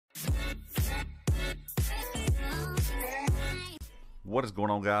What is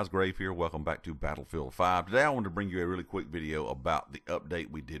going on, guys? Grave here. Welcome back to Battlefield 5. Today I wanted to bring you a really quick video about the update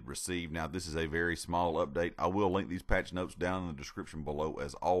we did receive. Now, this is a very small update. I will link these patch notes down in the description below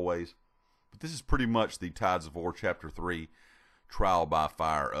as always. But this is pretty much the Tides of War Chapter 3 Trial by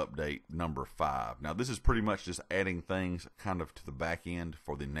Fire update number 5. Now, this is pretty much just adding things kind of to the back end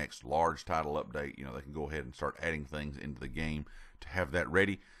for the next large title update. You know, they can go ahead and start adding things into the game to have that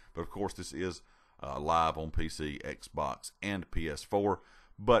ready. But, of course, this is live on PC, Xbox, and PS4.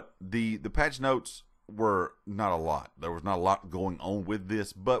 But the patch notes were not a lot. There was not a lot going on with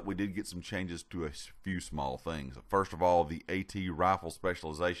this, but we did get some changes to a few small things. First of all, the AT rifle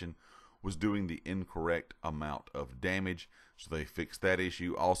specialization was doing the incorrect amount of damage, so they fixed that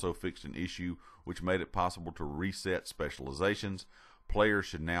issue. Also fixed an issue which made it possible to reset specializations. Players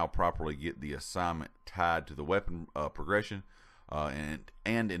should now properly get the assignment tied to the weapon progression.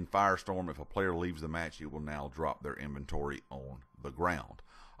 And in Firestorm, if a player leaves the match, it will now drop their inventory on the ground.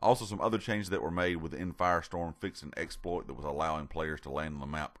 Also, some other changes that were made within Firestorm: fixed an exploit that was allowing players to land on the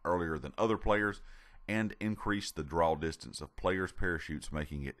map earlier than other players, and increased the draw distance of players' parachutes,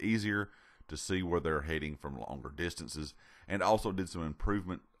 making it easier to see where they're heading from longer distances. And also did some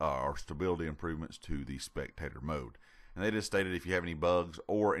improvement or stability improvements to the spectator mode. And they just stated if you have any bugs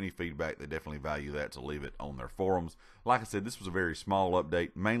or any feedback, they definitely value that, to leave it on their forums. Like I said, this was a very small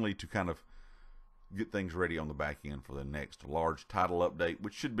update, mainly to kind of get things ready on the back end for the next large title update,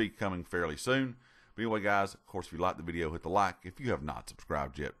 which should be coming fairly soon. But anyway, guys, of course, if you liked the video, hit the like. If you have not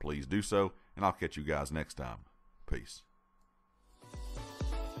subscribed yet, please do so. And I'll catch you guys next time. Peace.